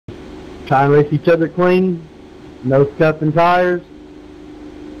Try and race each other clean, no scuffing tires,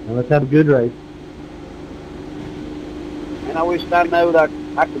 and let's have a good race. And I wish I knew that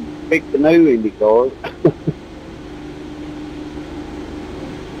I could pick the new Indy cars.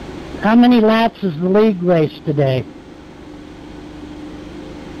 How many laps is the league race today?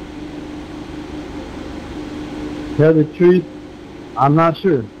 To tell the truth, I'm not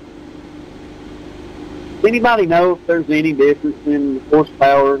sure. Does anybody know if there's any difference in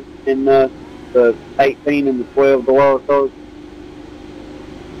horsepower in the 18 and the 12 Dallara cars?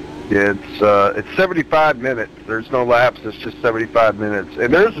 Yeah, it's 75 minutes. There's no laps. It's just 75 minutes.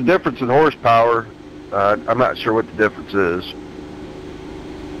 And there's a difference in horsepower. I'm not sure what the difference is.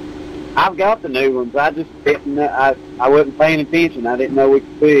 I've got the new ones. I just didn't. I wasn't paying attention. I didn't know we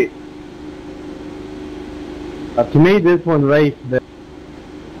could pick. To me, this one raced better.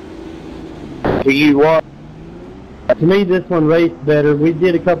 To you what? To me, this one raced better. We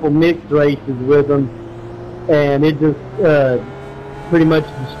did a couple mixed races with them, and it just pretty much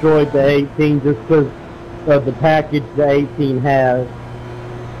destroyed the 18 just because of the package the 18 has.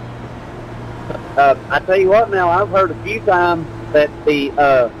 I tell you what. Now I've heard a few times that the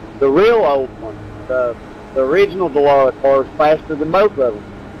real old one, the original Dallara car, is faster than both of them.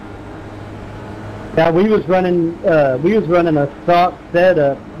 Now we was running a stock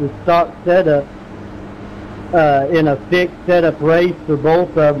setup. The stock setup in a fixed setup race for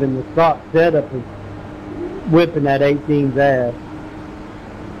both of them. The stock setup was whipping that 18's ass.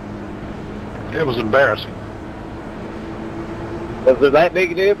 It was embarrassing. Was there that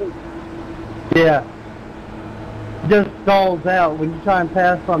big a difference? Yeah. It just stalls out. When you try and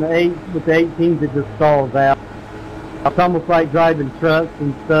pass on the 8 with the 18s, it just stalls out. It's almost like driving trucks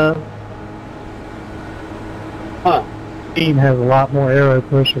and stuff. Huh. 18 has a lot more aero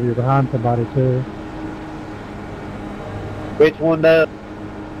push if you're behind somebody too. Which one does?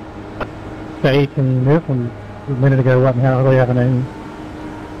 The 18, this one a minute ago wasn't hardly having any.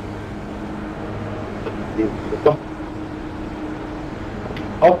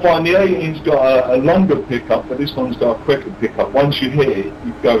 I find the 18's got a longer pickup, but this one's got a quicker pickup. Once you hit it,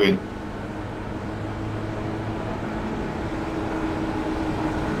 you go in.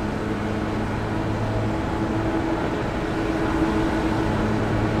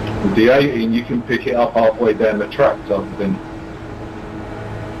 With the 18, you can pick it up halfway down the track, type of thing.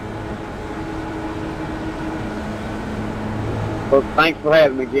 Well, thanks for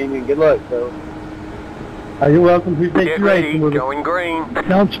having me, Jimmy, and good luck, so. You're welcome. Appreciate you racing with us. Going green.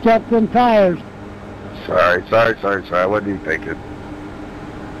 Don't stuff them tires. Sorry. I wasn't even thinking.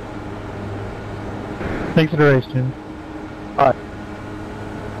 Thanks for the race, Jim. All right.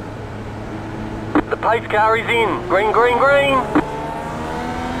 The pace car is in. Green, green, green.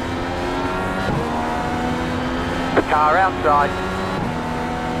 The car outside.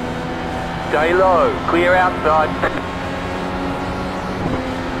 Stay low. Clear outside.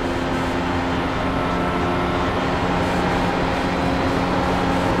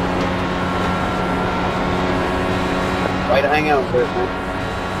 Way to hang out for it, man.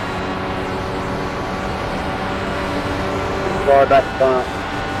 Sorry about the bump.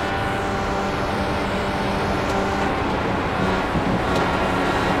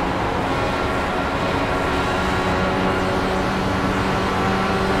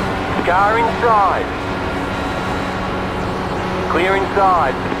 Car inside. Clear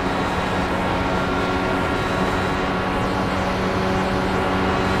inside.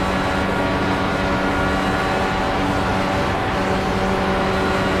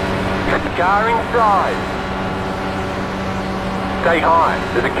 Car inside. Stay high.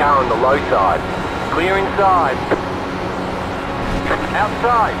 There's a car on the low side. Clear inside.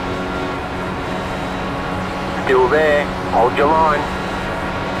 Outside. Still there. Hold your line.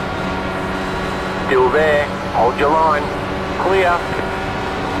 Still there. Hold your line. Clear.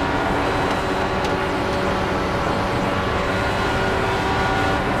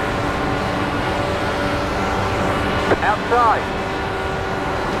 Outside.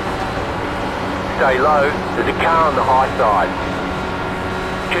 Stay low. There's a car on the high side.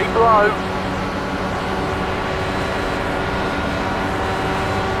 Keep low.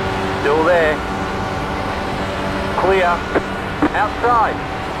 Still there. Clear. Outside.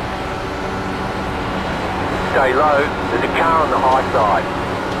 Stay low. There's a car on the high side.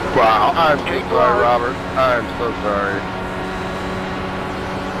 Wow, I'm so sorry, Robert. I'm so sorry.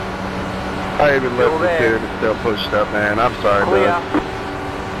 I even left the kid and still pushed up, man. I'm sorry, bud.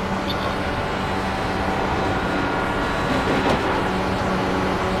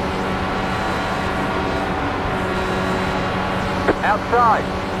 Outside.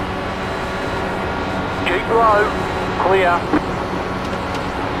 Keep low. Clear.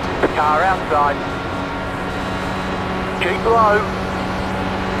 Car outside. Keep low.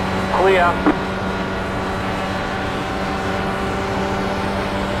 Clear.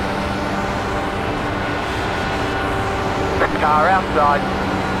 Car outside.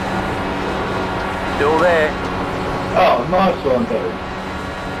 Still there. Oh, nice one, dude.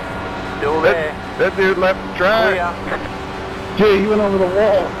 Still there. That dude left the track. Clear. Gee, you went over the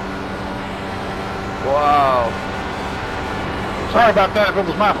wall. Wow. Sorry about that if it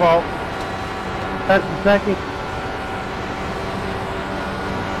was my fault. That's the second.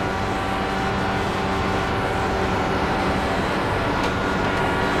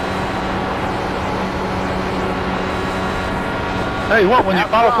 Hey, what, when you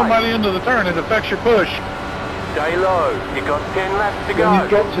follow somebody into the turn, it affects your push. Stay low. You got 10 laps to When go. you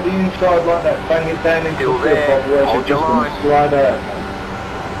drop to the inside like that, bang it down into Still the there. flip-flop, whereas Hold you're your just going line. to slide out.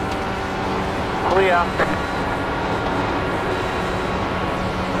 Clear.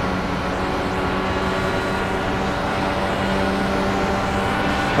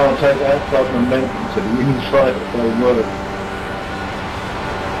 Can't take the outside momentum to the inside if they work.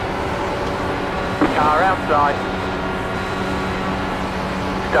 Car outside.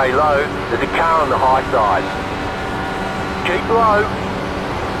 Stay low. There's a car on the high side. Keep low.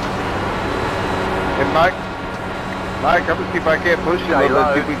 Hey, Mike, I'm gonna see if I can't push you a Stay little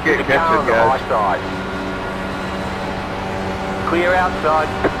low. bit, see if we There's can't a car catch on it, the high guys. side. Clear outside.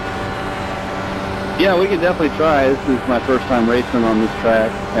 Yeah, we can definitely try. This is my first time racing on this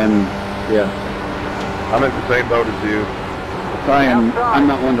track, and yeah, I'm in the same boat as you. I'm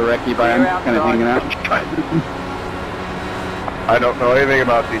not one to wreck you, but I'm just kind of hanging out. I don't know anything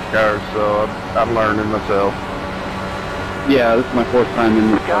about these cars, so I'm learning myself. Yeah, this is my fourth time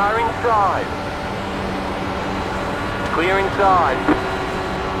in this. Car inside. Clear inside.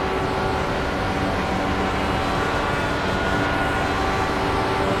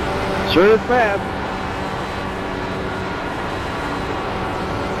 Sure is fast.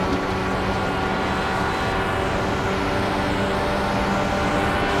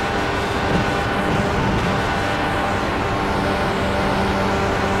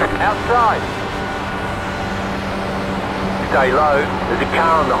 Outside. Stay low. There's a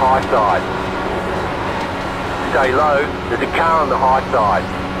car on the high side. Stay low. There's a car on the high side.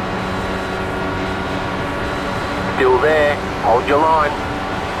 Still there. Hold your line.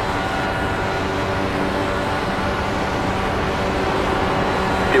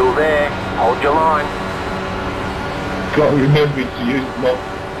 Still there. Hold your line. Got to remember to use my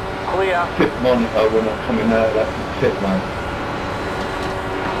Clear. tip monitor when I'm coming out of that tip lane.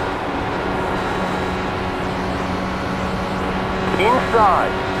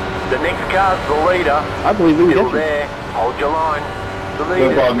 Inside. The next car's the leader. I believe we can Still get you. there. Hold your line. The Well,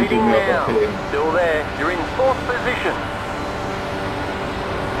 leader's I'm speeding doing now. up here. Still there. You're in fourth position.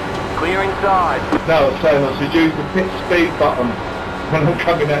 Clear inside. No, I was saying I should use the pit speed button when I'm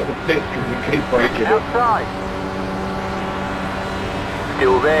coming out of the pits because we keep breaking it. Outside.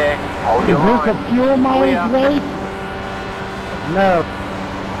 Still there. Hold Is your this line. a fuel mileage Clear. race? No.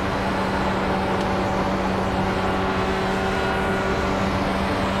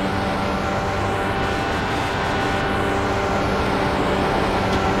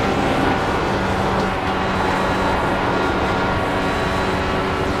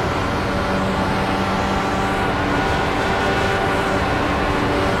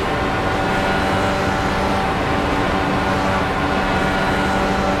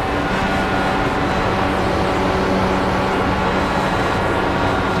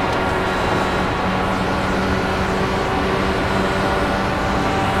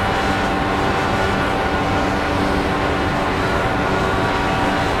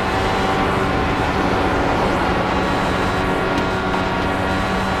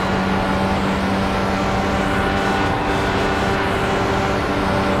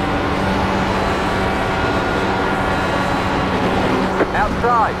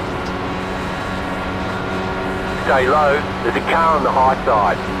 Outside. Stay low. There's a car on the high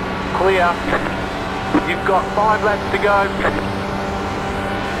side. Clear. You've got 5 laps to go.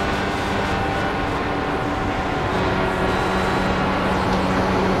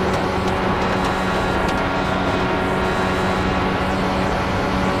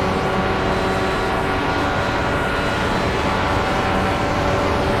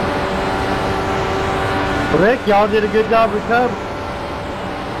 Rick, y'all did a good job recovering.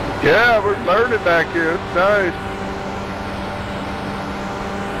 Yeah, we're learning back here. It's nice.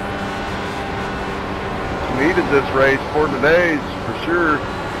 Needed this race for today's, for sure.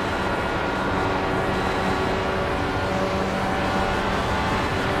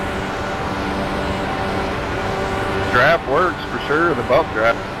 Draft works for sure, the bump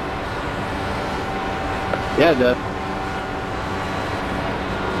draft. Yeah, it does.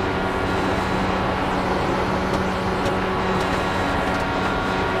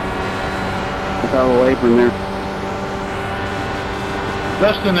 It's all away from there.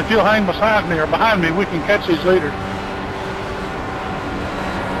 Dustin, if you'll hang beside me or behind me, we can catch these leaders.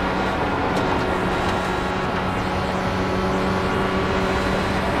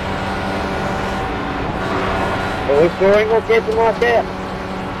 Well, we sure ain't gonna catch them like that.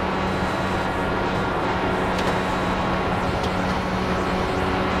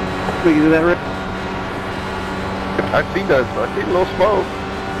 We can do that, Rick. I see a little smoke.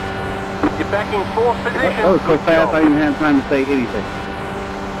 You're back in fourth position. That was so fast I didn't have time to say anything.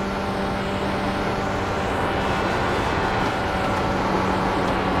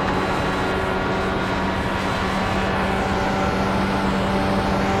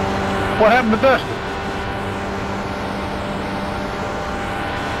 What happened to Dustin?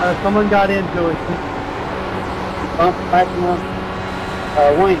 Someone got into it. Bump back one.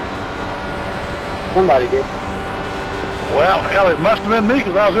 Wayne. Somebody did. Well, hell, it must have been me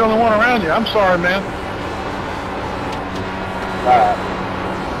because I was the only one around you. I'm sorry, man.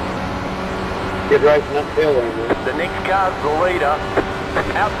 Good racing uphill there, man. The next car's the leader.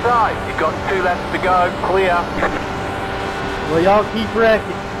 Outside, you've got 2 laps to go, clear. Well, y'all keep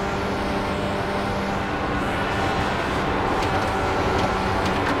wrecking.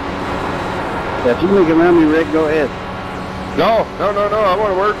 Yeah, if you can come around me, Rick, go ahead. No. I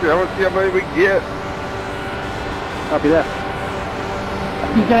want to work here. I want to see how many we can get. Copy that.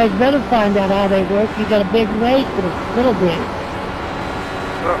 You guys better find out how they work. You got a big race with a little bit.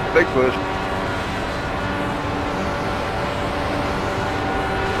 Oh, big push.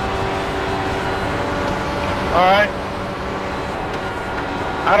 All right.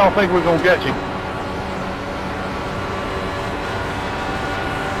 I don't think we're going to get you.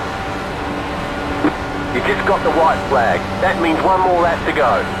 You just got the white flag. That means 1 more lap to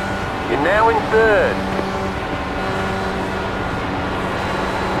go. You're now in 3rd.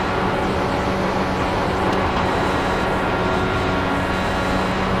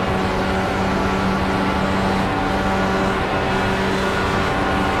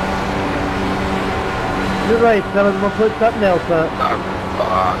 Good race, fellas. I'm gonna put something else up. Oh,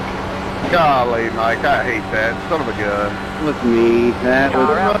 fuck. Golly, Mike, I hate that. Son of a gun. Look at me. That was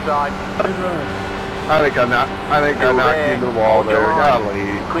Car outside. Good run. I think I knocked you into the wall there.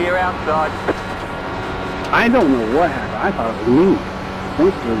 Golly. Clear outside. I don't know what happened. I thought it was me.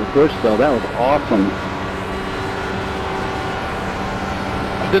 Thanks for the push, though. That was awesome.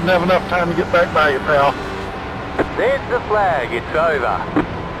 I didn't have enough time to get back by you, pal. There's the flag. It's over.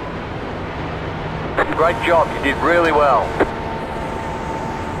 Great job. You did really well.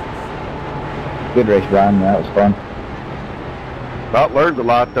 Good race, Brian. That was fun. About learned a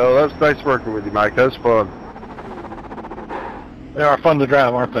lot, though. That was nice working with you, Mike. That was fun. They are fun to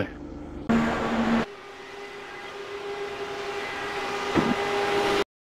drive, aren't they?